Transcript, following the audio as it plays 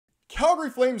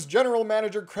Calgary Flames general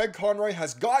manager Craig Conroy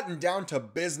has gotten down to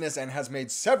business and has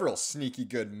made several sneaky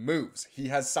good moves. He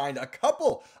has signed a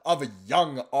couple of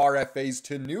young RFAs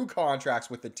to new contracts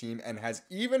with the team and has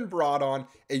even brought on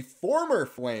a former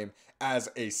Flame as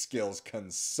a skills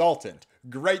consultant.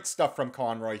 Great stuff from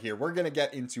Conroy here. We're going to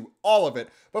get into all of it.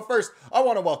 But first, I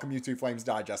want to welcome you to Flames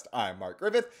Digest. I'm Mark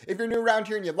Griffith. If you're new around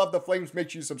here and you love the Flames, make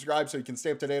sure you subscribe so you can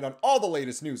stay up to date on all the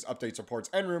latest news, updates, reports,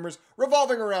 and rumors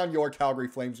revolving around your Calgary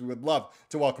Flames. We would love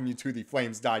to welcome you to the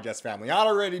Flames Digest family. I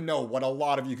already know what a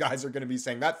lot of you guys are going to be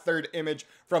saying. That third image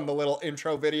from the little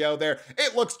intro video there,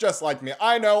 it looks just like me.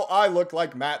 I know I look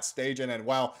like Matt Stajan, and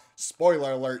well,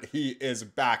 spoiler alert, he is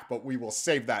back, but we will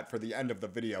save that for the end of the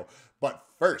video. But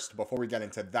first, before we get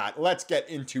into that, let's get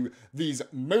into these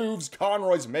moves.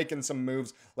 Conroy's making some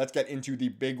moves. Let's get into the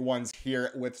big ones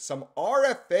here with some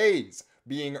RFAs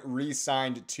being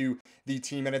re-signed to the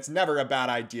team, and it's never a bad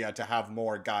idea to have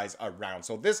more guys around.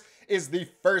 So this is the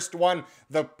first one.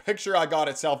 The picture I got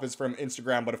itself is from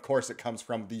Instagram, but of course it comes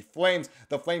from the Flames.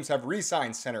 The Flames have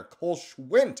re-signed center Cole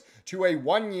Schwindt to a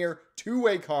one-year,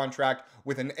 two-way contract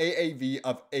with an AAV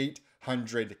of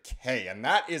 $800K, and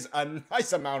that is a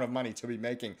nice amount of money to be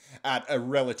making at a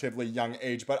relatively young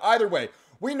age. But either way,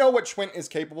 we know what Schwindt is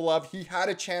capable of. He had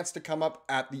a chance to come up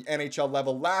at the NHL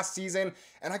level last season,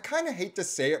 and I kind of hate to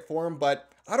say it for him,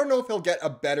 but I don't know if he'll get a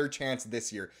better chance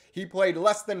this year. He played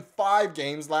less than 5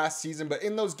 games last season, but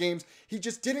in those games, he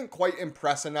just didn't quite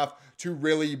impress enough to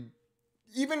really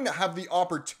even have the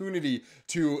opportunity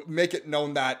to make it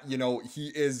known that, you know, he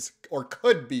is or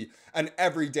could be an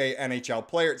everyday NHL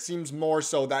player. It seems more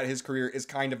so that his career is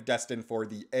kind of destined for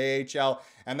the AHL,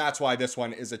 and that's why this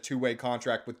one is a two-way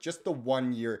contract with just the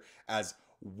 1 year as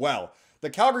well. The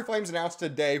Calgary Flames announced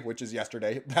today, which is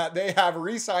yesterday, that they have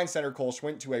re-signed center Cole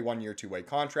Schwindt to a 1 year, two-way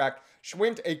contract.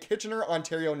 Schwindt, a Kitchener,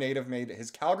 Ontario native, made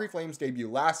his Calgary Flames debut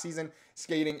last season,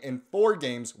 skating in 4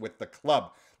 games with the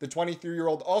club. The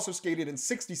 23-year-old also skated in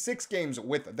 66 games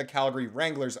with the Calgary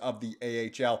Wranglers of the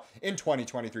AHL in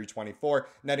 2023-24,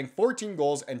 netting 14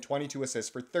 goals and 22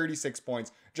 assists for 36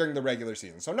 points during the regular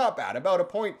season. So not bad, about a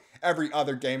point every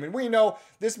other game. And we know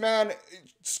this man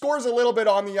scores a little bit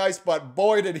on the ice, but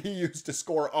boy did he used to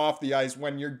score off the ice.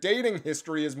 When your dating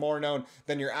history is more known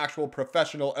than your actual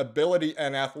professional ability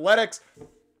and athletics,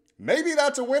 maybe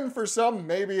that's a win for some,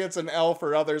 maybe it's an L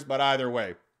for others, but either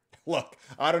way. Look,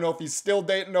 I don't know if he's still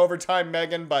dating overtime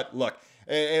Megan, but look,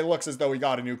 it looks as though he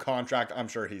got a new contract. I'm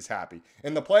sure he's happy.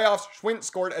 In the playoffs, Schwindt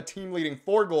scored a team-leading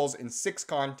 4 goals in 6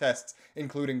 contests,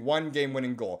 including 1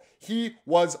 game-winning goal. He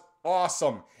was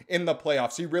awesome in the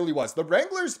playoffs. He really was. The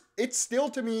Wranglers, it still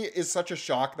to me is such a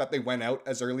shock that they went out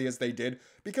as early as they did,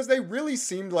 because they really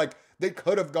seemed like they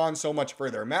could have gone so much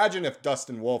further. Imagine if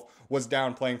Dustin Wolf was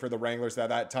down playing for the Wranglers at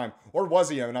that time. Or was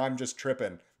he? And I'm just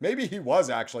tripping. Maybe he was,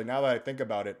 actually, now that I think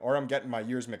about it. Or I'm getting my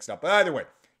years mixed up. But either way,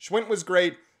 Schwindt was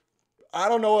great. I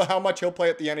don't know how much he'll play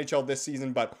at the NHL this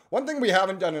season, but one thing we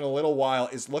haven't done in a little while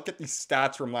is look at the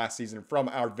stats from last season from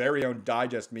our very own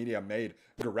Digest Media made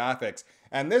graphics.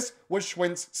 And this was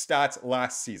Schwindt's stats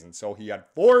last season. So he had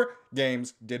 4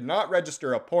 games, did not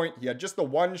register a point. He had just the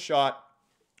 1 shot,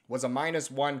 was a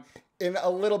 -1 in a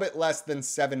little bit less than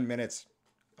 7 minutes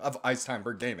of ice time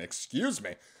per game. Excuse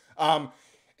me.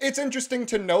 It's interesting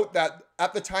to note that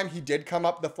at the time he did come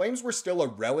up, the Flames were still a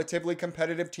relatively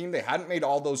competitive team. They hadn't made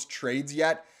all those trades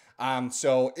yet.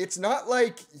 So it's not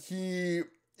like he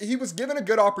was given a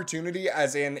good opportunity,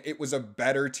 as in it was a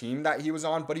better team that he was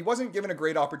on, but he wasn't given a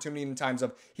great opportunity in times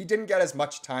of he didn't get as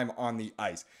much time on the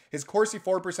ice. His Corsi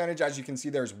for percentage, as you can see,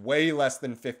 there's way less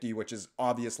than 50, which is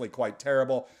obviously quite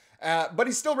terrible. But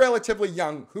he's still relatively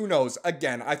young. Who knows?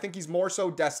 Again, I think he's more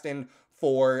so destined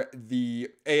for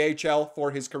the AHL for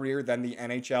his career than the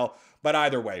NHL. But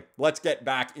either way, let's get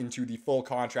back into the full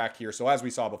contract here. So as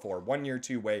we saw before, 1 year,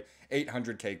 two-way,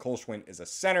 $800K. Cole Schwindt is a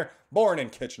center, born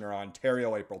in Kitchener,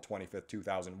 Ontario, April 25th,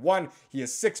 2001. He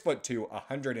is 6'2",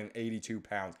 182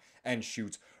 pounds, and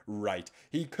shoots right.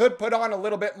 He could put on a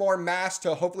little bit more mass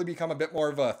to hopefully become a bit more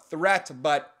of a threat,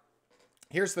 but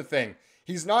here's the thing.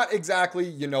 He's not exactly,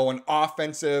 you know, an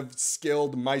offensive,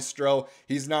 skilled maestro.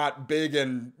 He's not big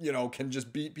and, you know, can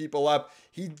just beat people up.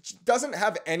 He doesn't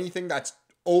have anything that's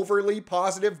overly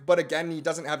positive, but again, he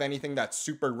doesn't have anything that's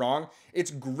super wrong.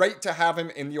 It's great to have him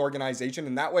in the organization,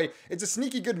 and that way, it's a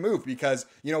sneaky good move because,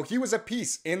 you know, he was a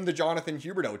piece in the Jonathan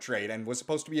Huberdeau trade and was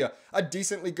supposed to be a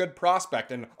decently good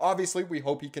prospect, and obviously, we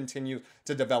hope he continues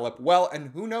to develop well,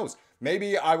 and who knows,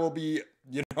 maybe I will be,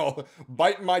 you know,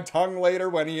 biting my tongue later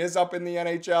when he is up in the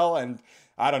NHL, and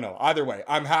I don't know. Either way,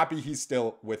 I'm happy he's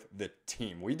still with the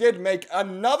team. We did make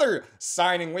another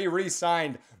signing. We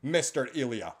re-signed Mr.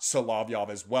 Ilya Solovyov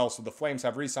as well. So the Flames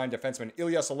have re-signed defenseman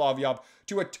Ilya Solovyov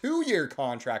to a 2-year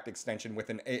contract extension with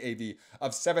an AAV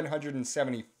of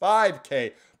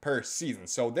 $775K per season.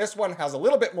 So this one has a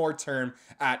little bit more term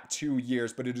at 2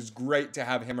 years, but it is great to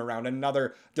have him around.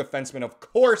 Another defenseman, of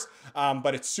course,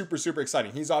 but it's super, super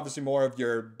exciting. He's obviously more of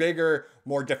your bigger,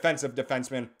 more defensive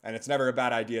defenseman, and it's never a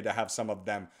bad idea to have some of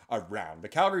them around. The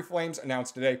Calgary Flames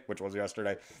announced today, which was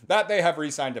yesterday, that they have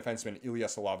re-signed defenseman Ilya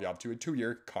Solovyov to a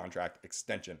 2-year contract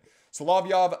extension.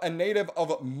 Solovyov, a native of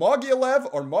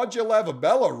Mogilev,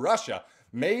 Belarus,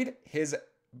 made his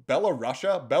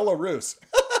Belarus.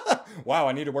 Wow,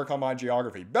 I need to work on my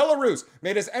geography. Belarus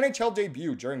made his NHL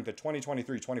debut during the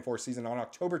 2023-24 season on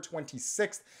October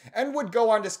 26th and would go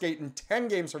on to skate in 10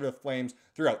 games for the Flames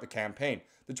throughout the campaign.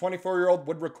 The 24-year-old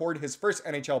would record his first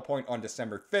NHL point on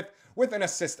December 5th with an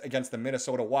assist against the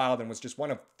Minnesota Wild and was just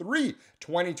one of 3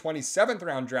 2020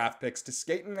 7th-round draft picks to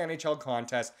skate in an NHL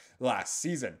contest last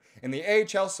season. In the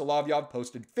AHL, Solovyov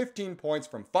posted 15 points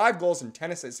from 5 goals and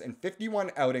 10 assists in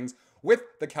 51 outings with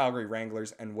the Calgary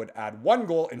Wranglers and would add 1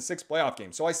 goal in 6 playoff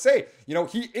games. So I say,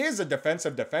 he is a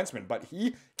defensive defenseman, but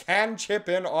he can chip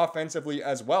in offensively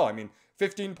as well. I mean,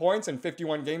 15 points in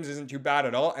 51 games isn't too bad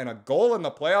at all, and a goal in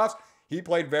the playoffs, he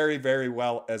played very, very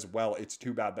well as well. It's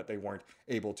too bad that they weren't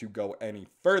able to go any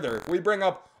further. We bring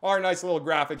up our nice little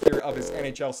graphic here of his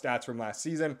NHL stats from last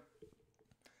season.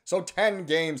 So 10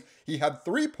 games, he had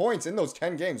 3 points in those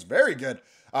 10 games. Very good.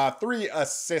 3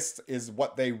 assists is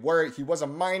what they were. He was a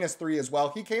 -3 as well.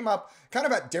 He came up kind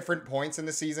of at different points in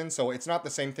the season, so it's not the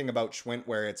same thing about Schwint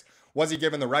where it's, was he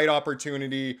given the right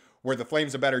opportunity? Were the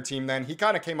Flames a better team then? He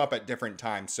kind of came up at different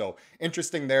times, so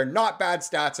interesting there. Not bad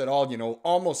stats at all.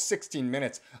 Almost 16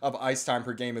 minutes of ice time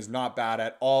per game is not bad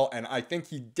at all, and I think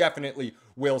he definitely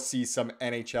will see some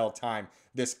NHL time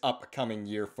this upcoming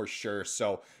year for sure.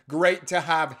 So great to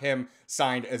have him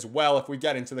signed as well if we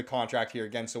get into the contract here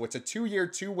again. So it's a 2-year,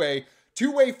 two-way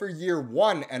for year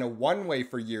 1 and a 1-way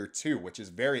for year 2, which is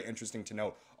very interesting to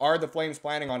note. Are the Flames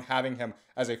planning on having him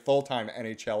as a full-time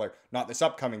NHLer? Not this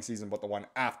upcoming season, but the one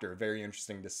after. Very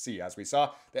interesting to see. As we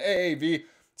saw, the AAV,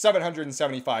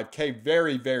 $775K,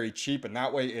 very, very cheap, and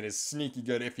that way it is sneaky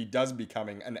good if he does become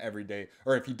an everyday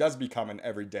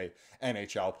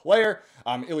NHL player.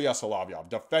 Ilya Solovyov,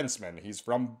 defenseman. He's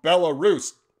from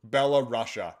Belarus.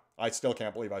 I still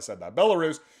can't believe I said that.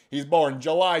 Belarus. He's born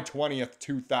July 20th,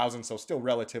 2000, so still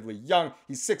relatively young.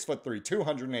 He's 6'3",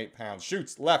 208 pounds,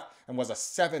 shoots left, and was a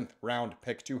 7th-round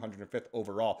pick, 205th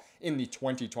overall in the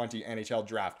 2020 NHL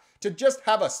draft. To just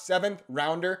have a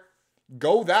 7th-rounder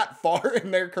go that far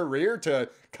in their career to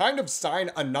kind of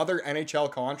sign another NHL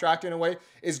contract in a way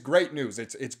is great news.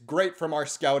 It's great from our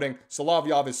scouting.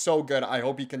 Solovyov is so good. I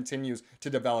hope he continues to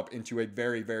develop into a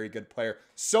very, very good player.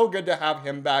 So good to have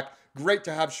him back. Great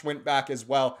to have Schwint back as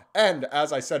well. And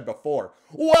as I said before,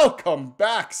 welcome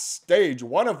back, Stage,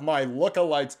 one of my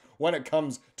lookalikes when it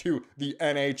comes to the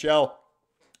NHL.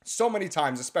 So many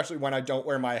times, especially when I don't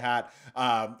wear my hat,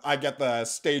 I get the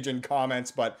Stage in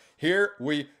comments, but here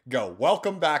we go.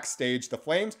 Welcome back, Stage. The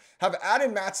Flames have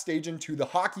added Matt Stajan to the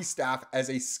hockey staff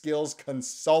as a skills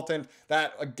consultant.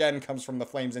 That, again, comes from the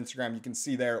Flames Instagram. You can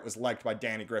see there it was liked by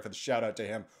Danny Griffith. Shout out to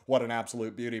him. What an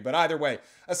absolute beauty. But either way,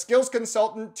 a skills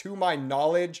consultant, to my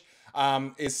knowledge,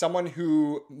 is someone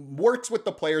who works with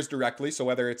the players directly, so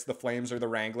whether it's the Flames or the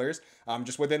Wranglers,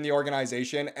 just within the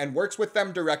organization, and works with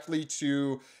them directly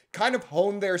to kind of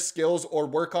hone their skills or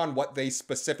work on what they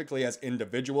specifically as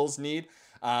individuals need.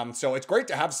 So it's great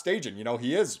to have Stajan.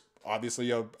 He is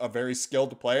obviously a very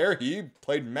skilled player. He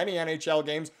played many NHL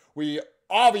games. We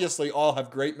obviously all have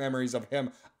great memories of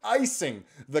him icing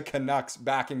the Canucks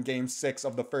back in Game 6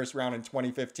 of the first round in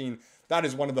 2015. That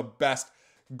is one of the best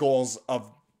goals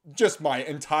of just my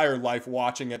entire life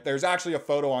watching it. There's actually a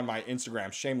photo on my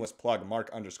Instagram, shameless plug,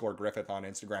 Mark_Griffith on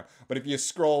Instagram. But if you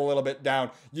scroll a little bit down,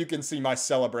 you can see my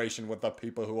celebration with the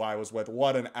people who I was with.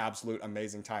 What an absolute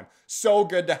amazing time. So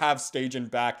good to have Stajan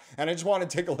back. And I just want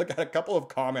to take a look at a couple of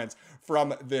comments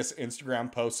from this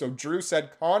Instagram post. So Drew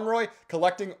said, Conroy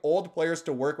collecting old players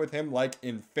to work with him like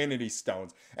Infinity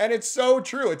Stones. And it's so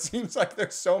true. It seems like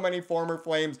there's so many former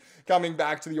Flames coming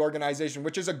back to the organization,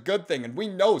 which is a good thing. And we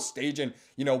know Stajan,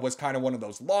 was kind of one of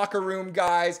those locker room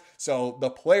guys. So the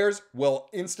players will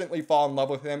instantly fall in love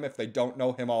with him if they don't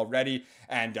know him already.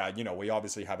 And, we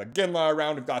obviously have a Ginla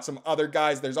around. We've got some other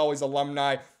guys. There's always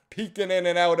alumni. peeking in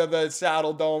and out of the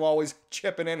Saddle Dome, always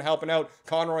chipping in, helping out.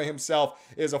 Conroy himself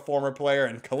is a former player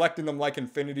and collecting them like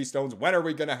Infinity Stones. When are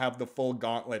we going to have the full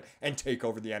gauntlet and take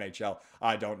over the NHL?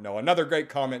 I don't know. Another great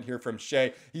comment here from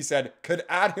Shay. He said, could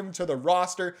add him to the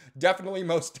roster. Definitely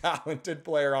most talented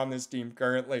player on this team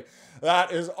currently.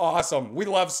 That is awesome. We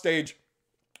love Stage.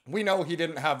 We know he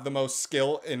didn't have the most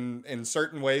skill in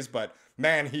certain ways, but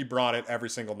man, he brought it every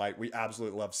single night. We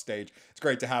absolutely love Stage. It's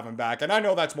great to have him back. And I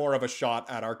know that's more of a shot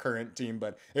at our current team,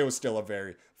 but it was still a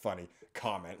very funny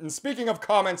comment. And speaking of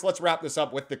comments, let's wrap this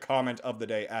up with the comment of the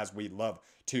day, as we love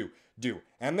to do.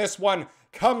 And this one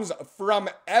comes from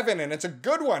Evan, and it's a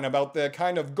good one about the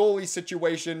kind of goalie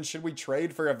situation. Should we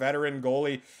trade for a veteran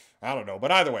goalie? I don't know.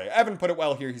 But either way, Evan put it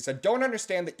well here. He said, don't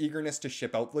understand the eagerness to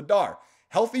ship out Vladar.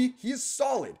 Healthy, he is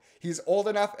solid. He's old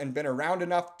enough and been around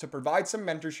enough to provide some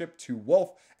mentorship to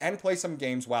Wolf and play some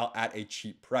games while at a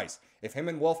cheap price. If him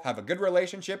and Wolf have a good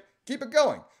relationship, keep it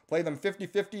going. Play them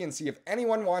 50-50 and see if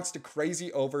anyone wants to crazy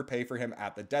overpay for him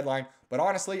at the deadline. But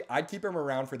honestly, I'd keep him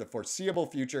around for the foreseeable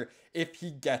future if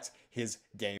he gets his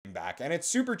game back. And it's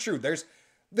super true.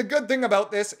 The good thing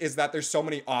about this is that there's so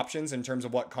many options in terms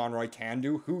of what Conroy can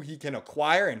do, who he can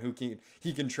acquire and who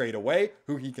he can trade away,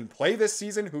 who he can play this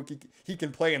season, who he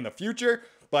can play in the future.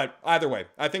 But either way,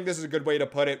 I think this is a good way to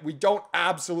put it. We don't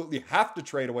absolutely have to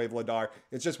trade away Vladar.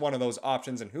 It's just one of those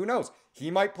options, and who knows?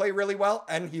 He might play really well,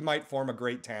 and he might form a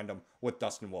great tandem with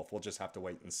Dustin Wolf. We'll just have to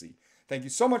wait and see. Thank you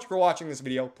so much for watching this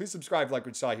video. Please subscribe like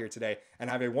we saw here today, and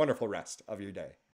have a wonderful rest of your day.